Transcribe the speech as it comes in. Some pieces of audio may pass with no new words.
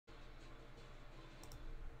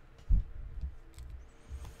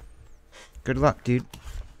Good luck, dude.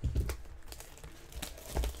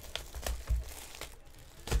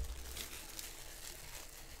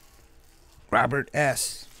 Robert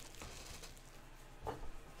S.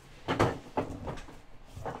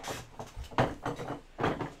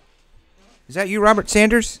 Is that you, Robert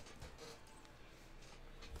Sanders?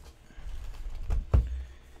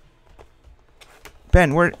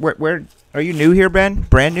 Ben, where are you new here, Ben?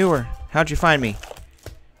 Brand new, or how'd you find me,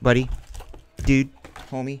 buddy, dude,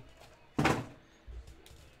 homie?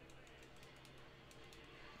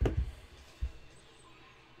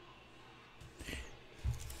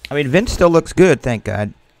 I mean, Vince still looks good, thank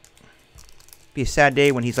God. Be a sad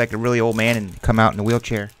day when he's like a really old man and come out in a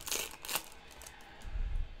wheelchair.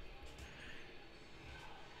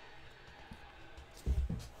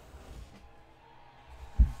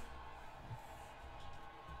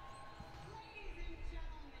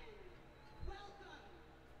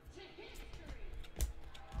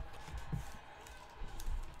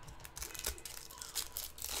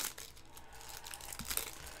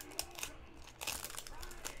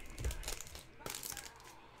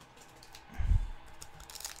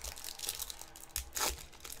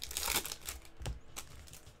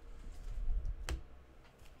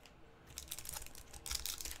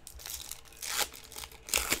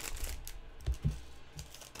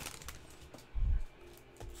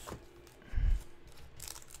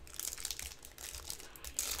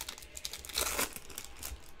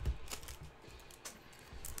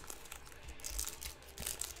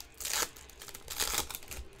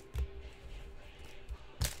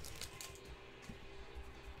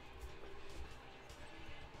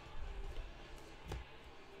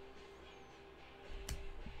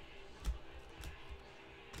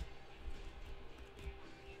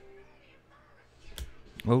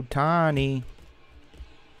 Otani.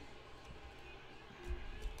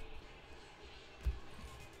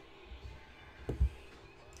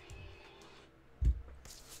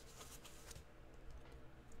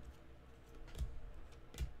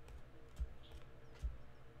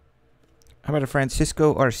 How about a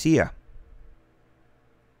Francisco Arcia?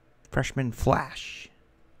 Freshman Flash.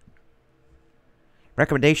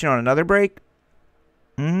 Recommendation on another break?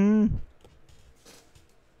 I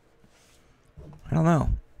don't know.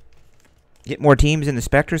 Get more teams in the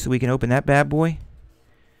Spectre so we can open that bad boy.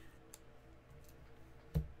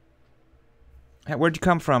 Where'd you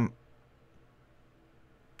come from?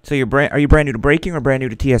 So are you brand new to breaking or brand new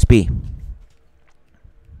to TSB?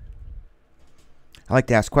 I like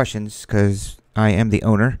to ask questions because I am the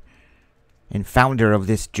owner and founder of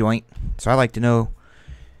this joint. So I like to know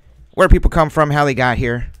where people come from, how they got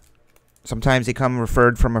here. Sometimes they come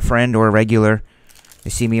referred from a friend or a regular. They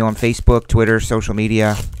see me on Facebook, Twitter, social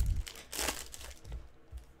media.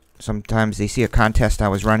 Sometimes they see a contest I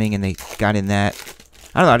was running and they got in that.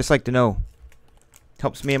 I don't know. I just like to know.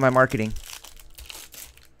 Helps me in my marketing.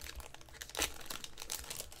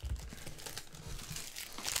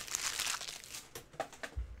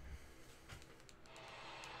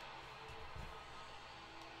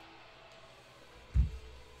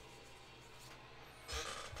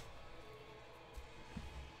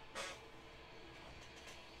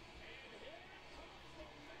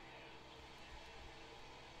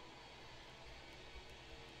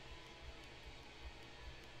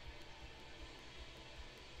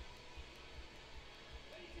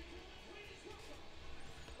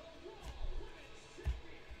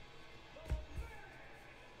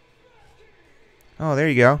 Oh, there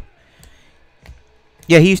you go.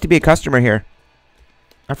 Yeah, he used to be a customer here.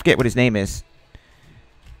 I forget what his name is.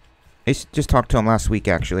 I just talked to him last week,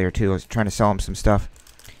 actually, or two. I was trying to sell him some stuff.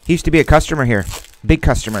 He used to be a customer here. Big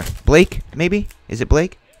customer. Blake, maybe? Is it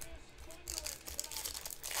Blake?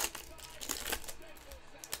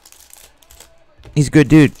 He's a good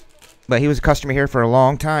dude. But he was a customer here for a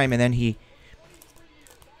long time, and then he,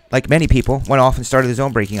 like many people, went off and started his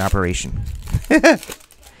own breaking operation.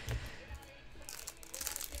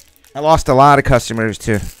 I lost a lot of customers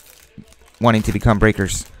to wanting to become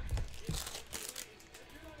breakers.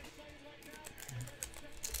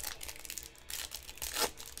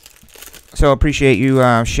 So appreciate you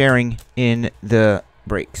sharing in the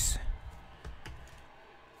breaks.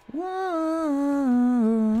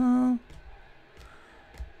 Whoa.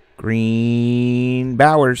 Green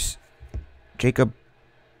Bowers. Jacob.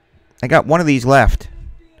 I got one of these left.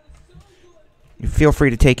 Feel free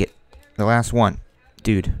to take it. The last one.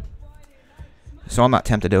 Dude. So I'm not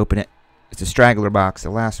tempted to open it. It's a straggler box, the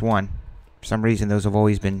last one. For some reason, those have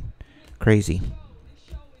always been crazy.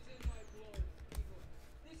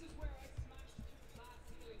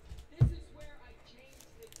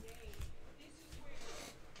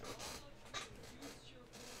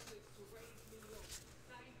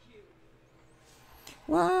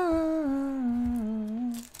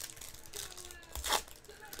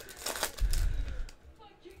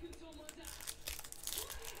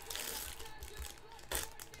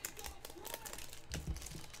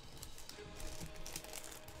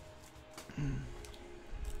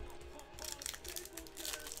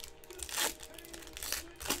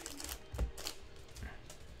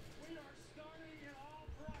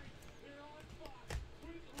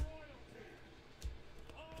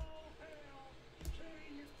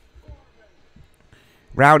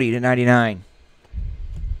 Rowdy to 99.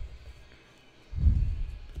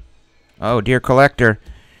 Oh, dear collector.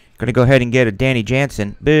 Gonna go ahead and get a Danny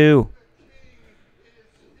Jansen. Boo.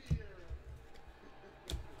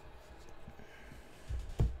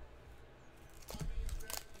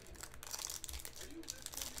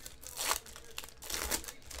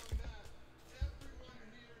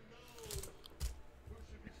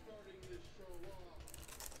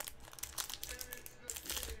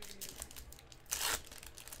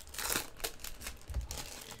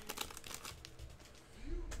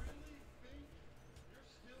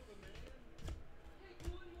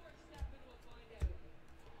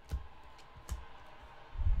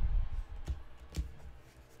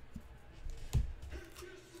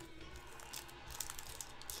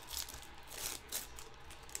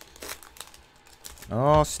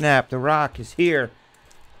 Oh, snap. The Rock is here.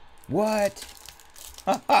 What?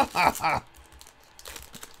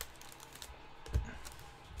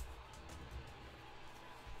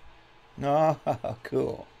 Oh,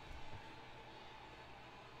 cool.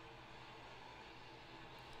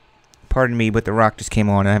 Pardon me, but The Rock just came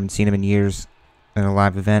on. I haven't seen him in years in a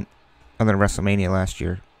live event other than WrestleMania last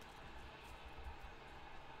year.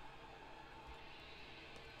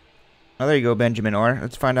 Oh, there you go, Benjamin R.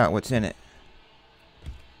 Let's find out what's in it.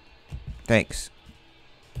 Thanks.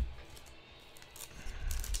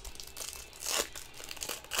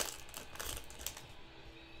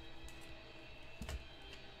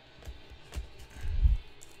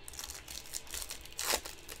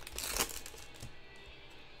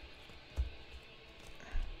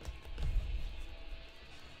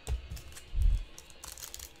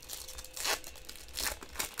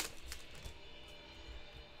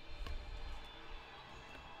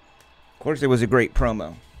 Of course, it was a great promo.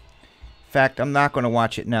 In fact, I'm not going to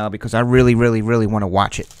watch it now because I really, really, really want to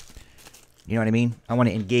watch it. You know what I mean? I want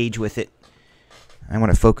to engage with it. I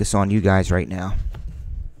want to focus on you guys right now.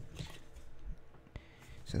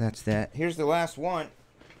 So that's that. Here's the last one.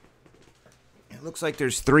 It looks like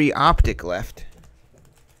there's 3 Optic left.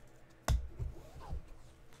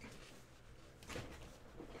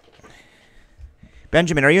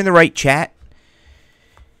 Benjamin, are you in the right chat?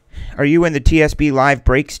 Are you in the TSB Live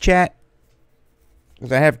Breaks chat?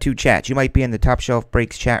 Because I have 2 chats. You might be in the Top Shelf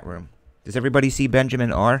Breaks chat room. Does everybody see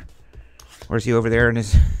Benjamin R? Or is he over there in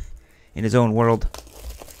his own world?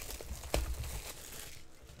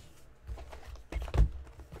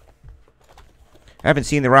 I haven't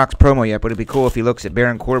seen The Rock's promo yet, but it'd be cool if he looks at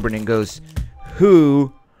Baron Corbin and goes,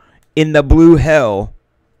 "Who in the blue hell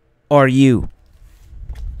are you?"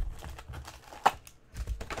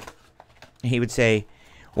 And he would say,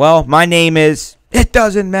 "Well, my name is..." "It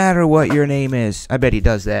doesn't matter what your name is." I bet he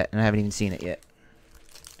does that, and I haven't even seen it yet.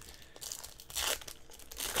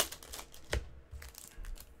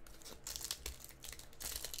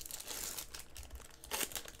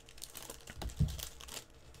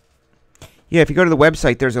 Yeah, if you go to the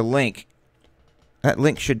website, there's a link. That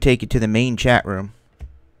link should take you to the main chat room.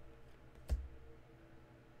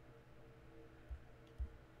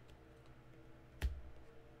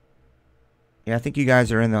 Yeah, I think you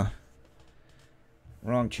guys are in the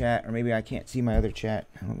wrong chat, or maybe I can't see my other chat.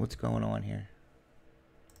 What's going on here?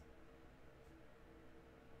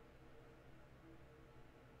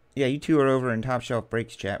 Yeah, you 2 are over in Top Shelf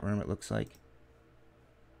Breaks chat room, it looks like.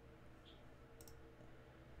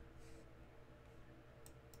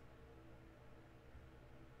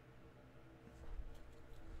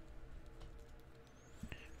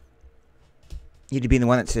 You need to be in the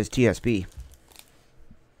one that says TSB.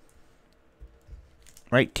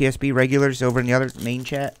 Right? TSB regulars over in the other main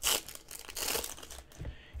chat.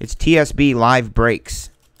 It's TSB Live Breaks.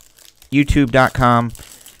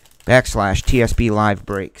 YouTube.com/TSB Live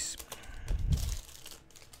Breaks.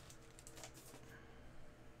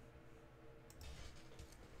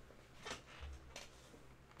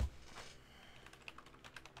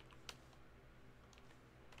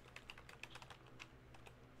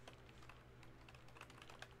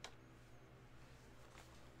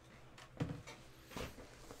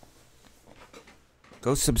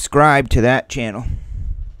 Go subscribe to that channel.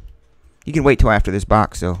 You can wait till after this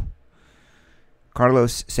box, though.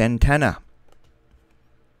 Carlos Santana.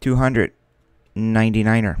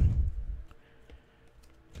 299er.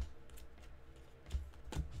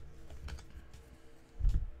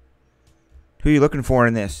 Who are you looking for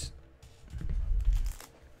in this?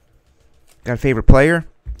 Got a favorite player?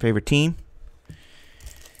 Favorite team?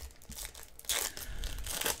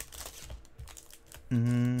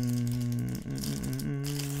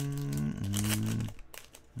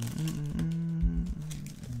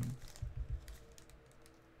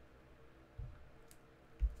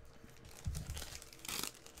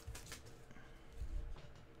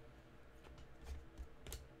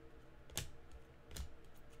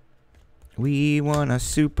 We want a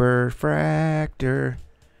super fractor.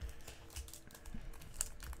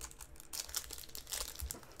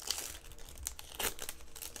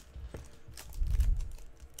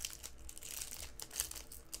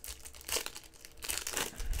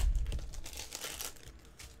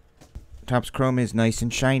 Topps chrome is nice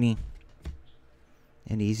and shiny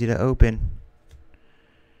and easy to open.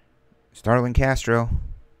 Starlin Castro,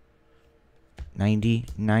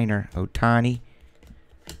 99er. Ohtani.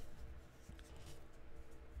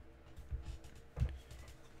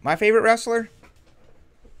 My favorite wrestler?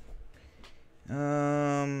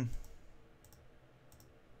 I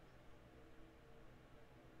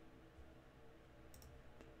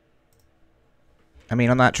mean,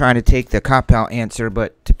 I'm not trying to take the cop-out answer,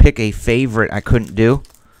 but to pick a favorite I couldn't do.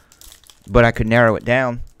 But I could narrow it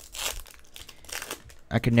down.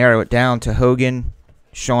 I could narrow it down to Hogan,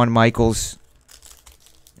 Shawn Michaels,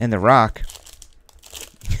 and The Rock.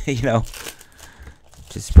 You know,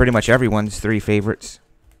 just pretty much everyone's three favorites.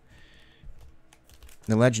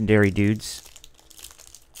 The legendary dudes.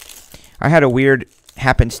 I had a weird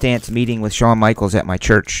happenstance meeting with Shawn Michaels at my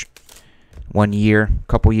church one year, a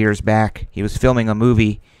couple years back. He was filming a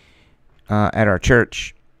movie at our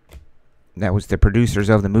church. That was the producers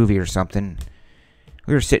of the movie or something.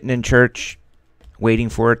 We were sitting in church waiting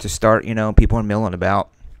for it to start, you know, people are milling about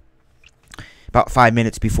 5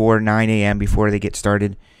 minutes before 9 a.m. before they get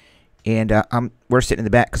started. And we're sitting in the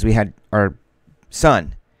back because we had our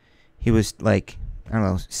son. He was like, I don't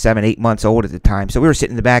know, 7, 8 months old at the time. So we were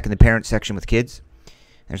sitting in the back in the parent section with kids.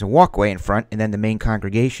 There's a walkway in front and then the main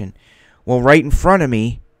congregation. Well, right in front of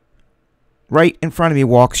me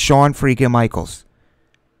walks Shawn freaking Michaels.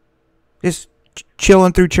 Just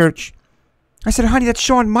chilling through church. I said, honey, that's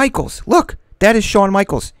Shawn Michaels. Look, that is Shawn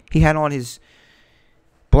Michaels. He had on his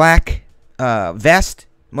black vest,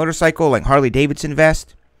 motorcycle, like Harley Davidson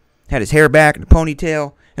vest. Had his hair back and a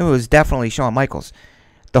ponytail. It was definitely Shawn Michaels.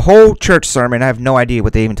 The whole church sermon, I have no idea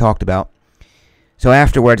what they even talked about. So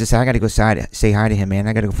afterwards, I said, I got to go say hi to him, man.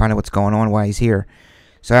 I got to go find out what's going on, why he's here.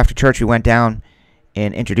 So after church, we went down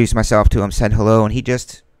and introduced myself to him, said hello, and he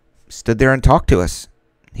just stood there and talked to us.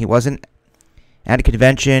 He wasn't at a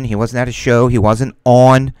convention. He wasn't at a show. He wasn't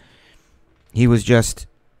on. He was just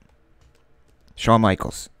Shawn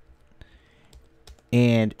Michaels.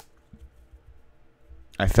 And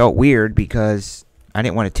I felt weird because I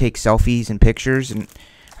didn't want to take selfies and pictures, and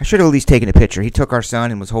I should have at least taken a picture. He took our son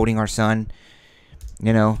and was holding our son,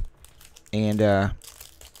 you know, and I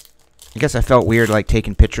guess I felt weird, like,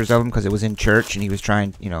 taking pictures of him because it was in church and he was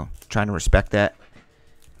trying to respect that.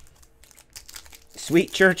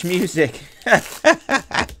 Sweet church music.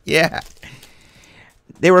 Yeah.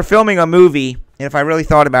 They were filming a movie, and if I really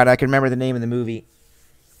thought about it, I can remember the name of the movie.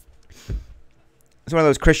 It's one of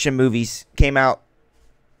those Christian movies. Came out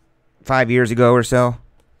 5 years ago or so.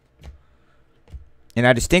 And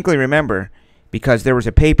I distinctly remember because there was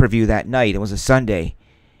a pay-per-view that night. It was a Sunday.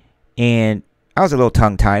 And I was a little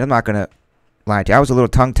tongue-tied. I'm not going to lie to you. I was a little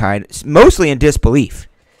tongue-tied, mostly in disbelief.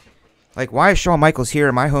 Like, why is Shawn Michaels here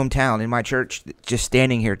in my hometown, in my church, just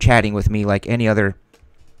standing here chatting with me like any other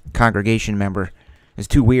congregation member? It's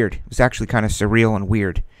too weird. It was actually kind of surreal and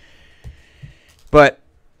weird. But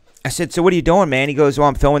I said, so what are you doing, man? He goes, well,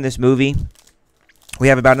 I'm filming this movie. We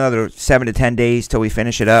have about another 7 to 10 days till we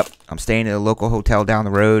finish it up. I'm staying at a local hotel down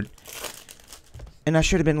the road. And I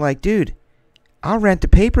should have been like, dude, I'll rent the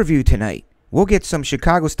pay-per-view tonight. We'll get some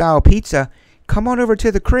Chicago-style pizza. Come on over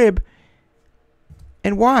to the crib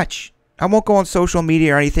and watch. I won't go on social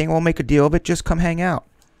media or anything. We'll make a deal of it. Just come hang out.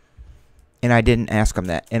 And I didn't ask him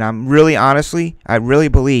that. And I'm really, honestly, I really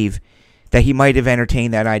believe that he might have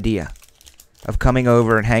entertained that idea of coming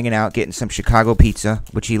over and hanging out, getting some Chicago pizza,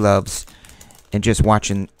 which he loves, and just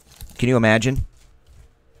watching. Can you imagine?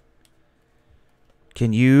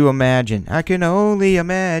 Can you imagine? I can only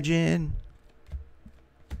imagine.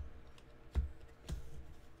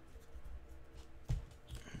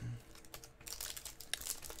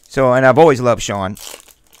 So, and I've always loved Shawn.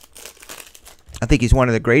 I think he's one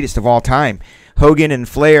of the greatest of all time. Hogan and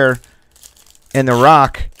Flair and The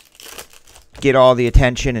Rock get all the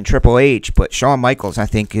attention, and Triple H, but Shawn Michaels, I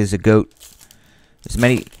think, is a GOAT. As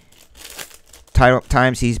many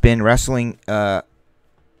times he's been wrestling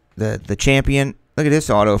the champion. Look at this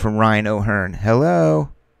auto from Ryan O'Hearn. Hello.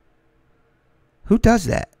 Who does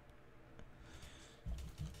that?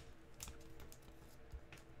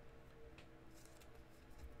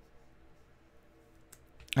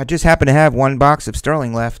 I just happen to have one box of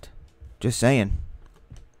Sterling left. Just saying.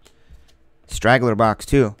 Straggler box,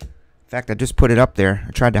 too. In fact, I just put it up there.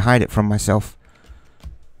 I tried to hide it from myself.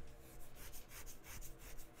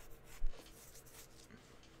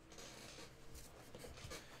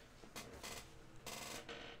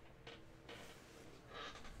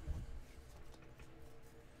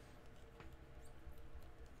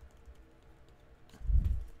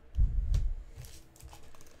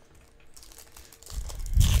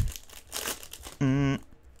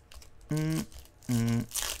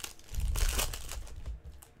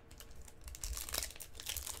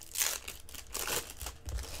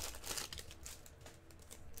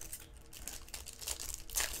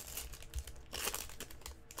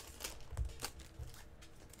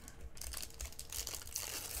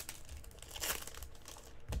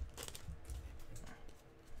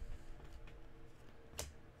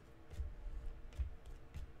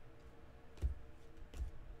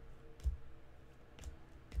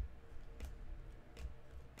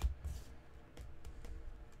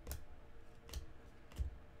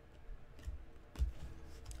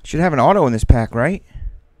 Should have an auto in this pack, right?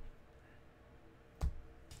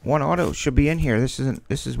 One auto should be in here. This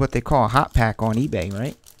is what they call a hot pack on eBay,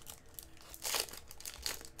 right?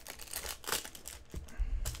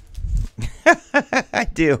 I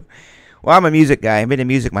do. Well, I'm a music guy. I've been in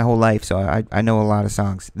music my whole life, so I know a lot of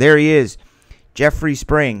songs. There he is. Jeffrey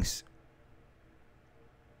Springs.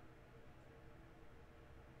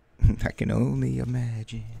 I can only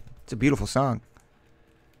imagine. It's a beautiful song.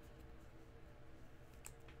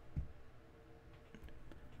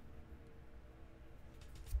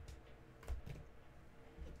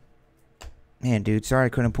 Man, dude, sorry I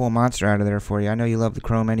couldn't pull a monster out of there for you. I know you love the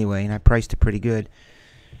chrome anyway, and I priced it pretty good.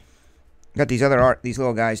 Got these other these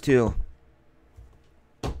little guys too.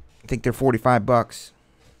 I think they're $45.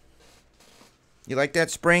 You like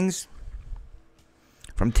that, Springs?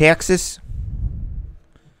 From Texas?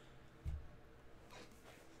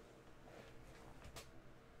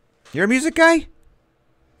 You're a music guy?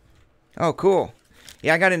 Oh, cool.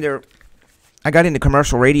 Yeah, I got into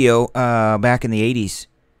commercial radio back in the 80s.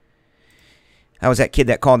 I was that kid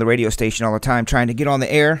that called the radio station all the time trying to get on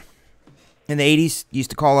the air. In the 80s, used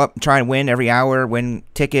to call up and try and win every hour, win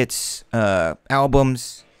tickets,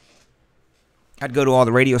 albums. I'd go to all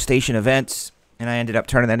the radio station events, and I ended up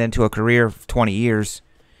turning that into a career of 20 years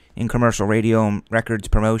in commercial radio and records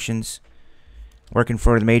promotions, working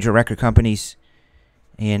for the major record companies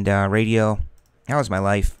and radio. That was my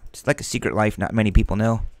life. It's like a secret life not many people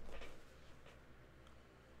know.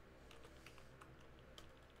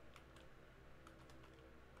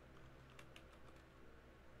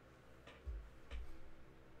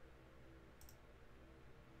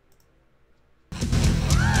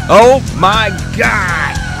 Oh my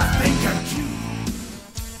God! I think I'm cute.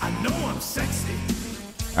 I know I'm sexy.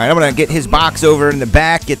 All right, I'm gonna get his box over in the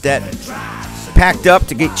back, get that packed up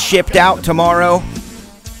to get shipped out tomorrow,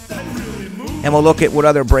 and we'll look at what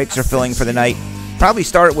other breaks are filling for the night. Probably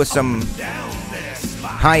start with some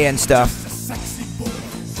high-end stuff.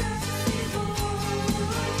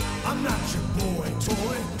 I'm not your boy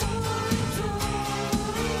toy.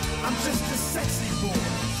 I'm just a sexy boy.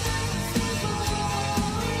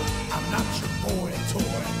 I'm not your boy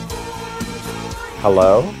toy.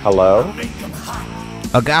 Hello? Hello? I make him hot.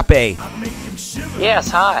 Agape. I make him shiver.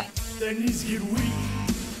 Yes, hi. Their knees get weak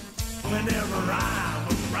whenever I'm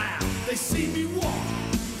around. They see me walk.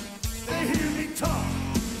 They hear me talk.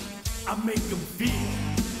 I make them feel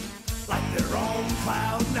like they're on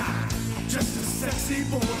cloud nine. I'm just a sexy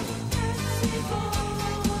boy.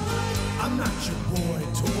 I'm not your boy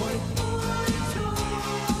toy.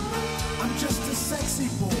 I'm just a sexy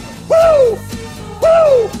boy. Woo!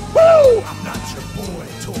 Woo! Woo! I'm not your boy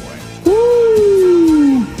toy.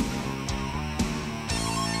 Woo!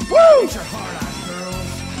 Woo! Get your heart out, girls.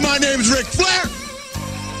 My name's Ric Flair.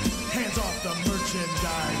 Hands off the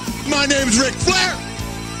merchandise. My name's Ric Flair.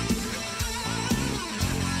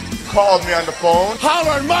 Called me on the phone.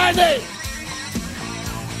 Hollered my name.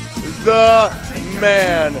 The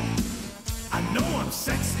man. I know I'm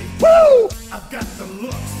sexy. Woo! I've got the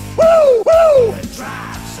looks Woo! Woo! that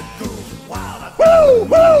drives the girls wild. I've Woo!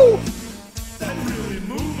 Woo! that really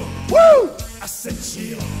move 'em. Woo! I said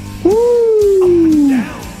chill. Woo!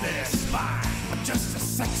 Down their spine. I'm just a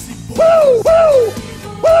sexy boy. Woo! Woo!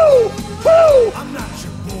 Woo! Woo! I'm not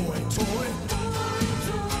your boy toy.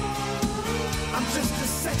 I'm just a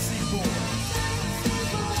sexy boy.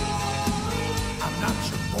 I'm not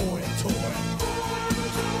your boy toy.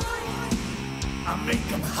 I make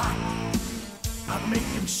them hot. I make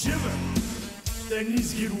them shiver. Their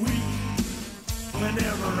knees get weak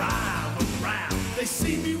whenever I'm around. They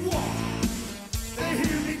see me walk. They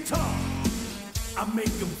hear me talk. I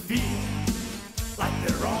make them feel like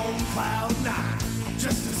they're on cloud nine. I'm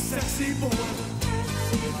just a sexy boy.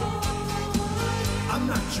 I'm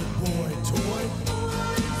not your boy toy.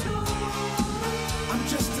 I'm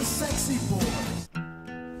just a sexy boy.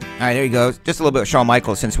 All right, there you go. Just a little bit of Shawn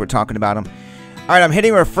Michaels since we're talking about him. All right, I'm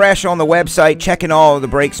hitting refresh on the website, checking all of the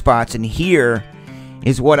break spots, and here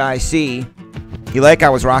is what I see. You like I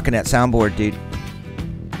was rocking that soundboard, dude.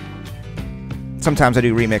 Sometimes I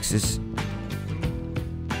do remixes.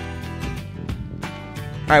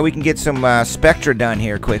 All right, we can get some Spectra done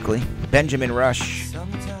here quickly. Benjamin Rush.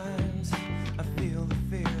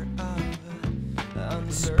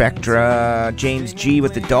 Spectra, James G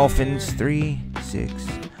with the Dolphins. 3, 6.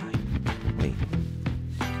 Wait.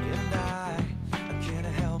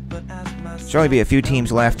 There'll only be a few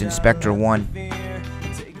teams left in Spectra 1.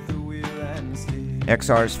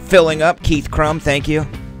 XR's filling up. Keith Crum, thank you.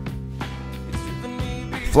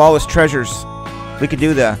 Flawless Treasures. We could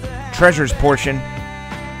do the Treasures portion.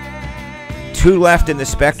 2 left in the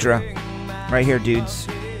Spectra. Right here, dudes.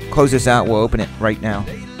 close this out. We'll open it right now.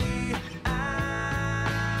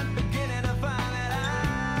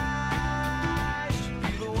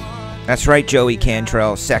 That's right, Joey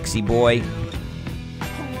Cantrell, sexy boy.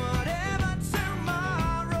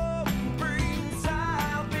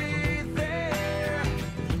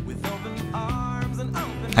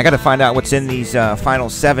 I gotta find out what's in these final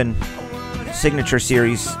 7 signature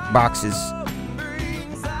series boxes.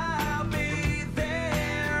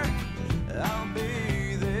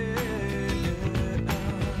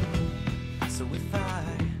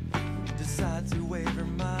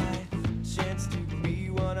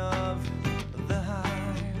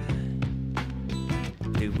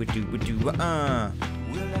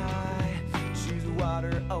 Will I choose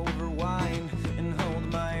water over wine and hold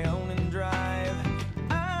my own and drive?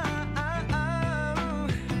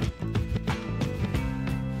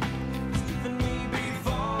 It's driven me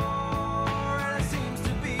before, and it seems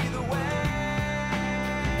to be the way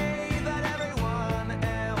that everyone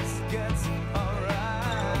else gets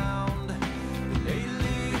around.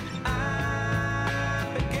 Lately,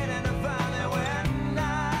 I'm beginning to find that when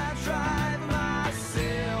I drive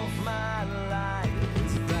myself, my life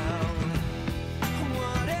is found.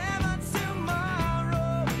 Whatever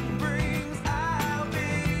tomorrow brings, I'll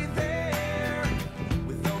be there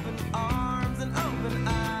with open arms and open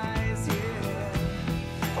eyes, yeah.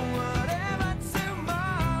 Whatever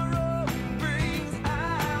tomorrow brings,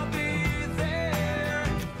 I'll be there.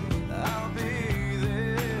 I'll be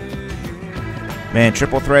there. Man,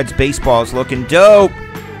 Triple Threads baseball is looking dope.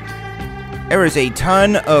 There is a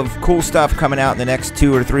ton of cool stuff coming out in the next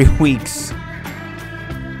 2 or 3 weeks.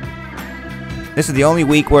 This is the only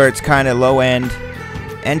week where it's kind of low-end,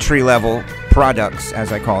 entry-level products,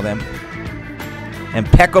 as I call them.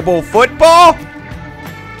 Impeccable football?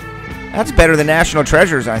 That's better than National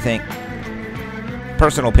Treasures, I think.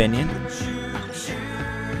 Personal opinion.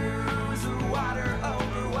 Water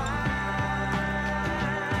over wine,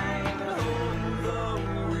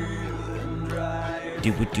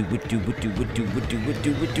 Do it, do it, do it, do it, do it, do it,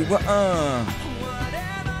 do it, do it,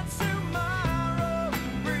 whatever tomorrow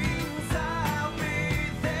brings, I'll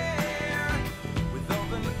be there with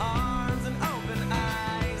open arms and open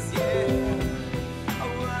eyes, yeah.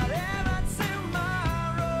 Whatever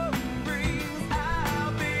tomorrow brings,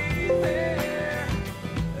 I'll be there.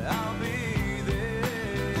 I'll be there.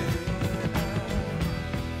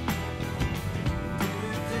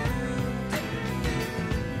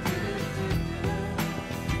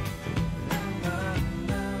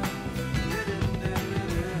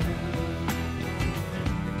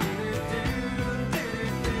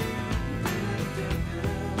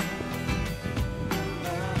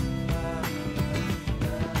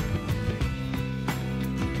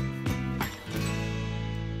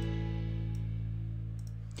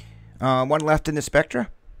 One left in the Spectra.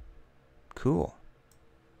 Cool.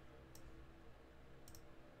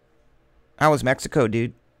 How was Mexico,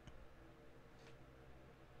 dude?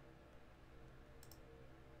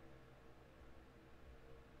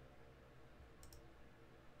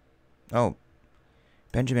 Oh.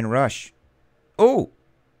 Benjamin Rush. Oh!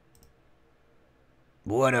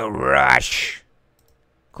 What a rush.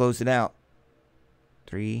 Close it out.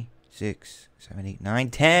 3, 6, 7, 8, 9,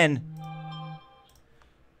 10.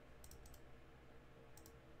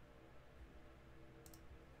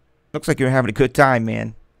 Looks like you're having a good time,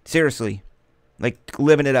 man. Seriously. Like,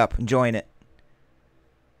 living it up, enjoying it.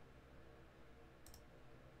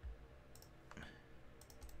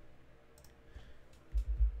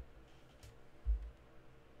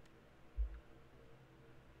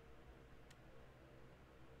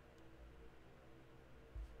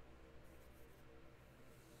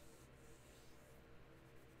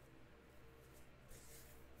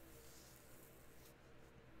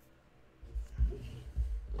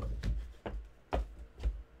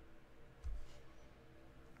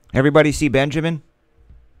 Everybody see Benjamin?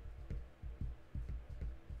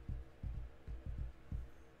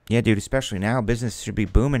 Yeah, dude, especially now, business should be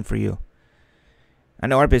booming for you. I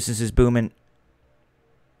know our business is booming,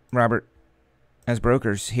 Robert, as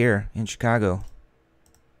brokers here in Chicago.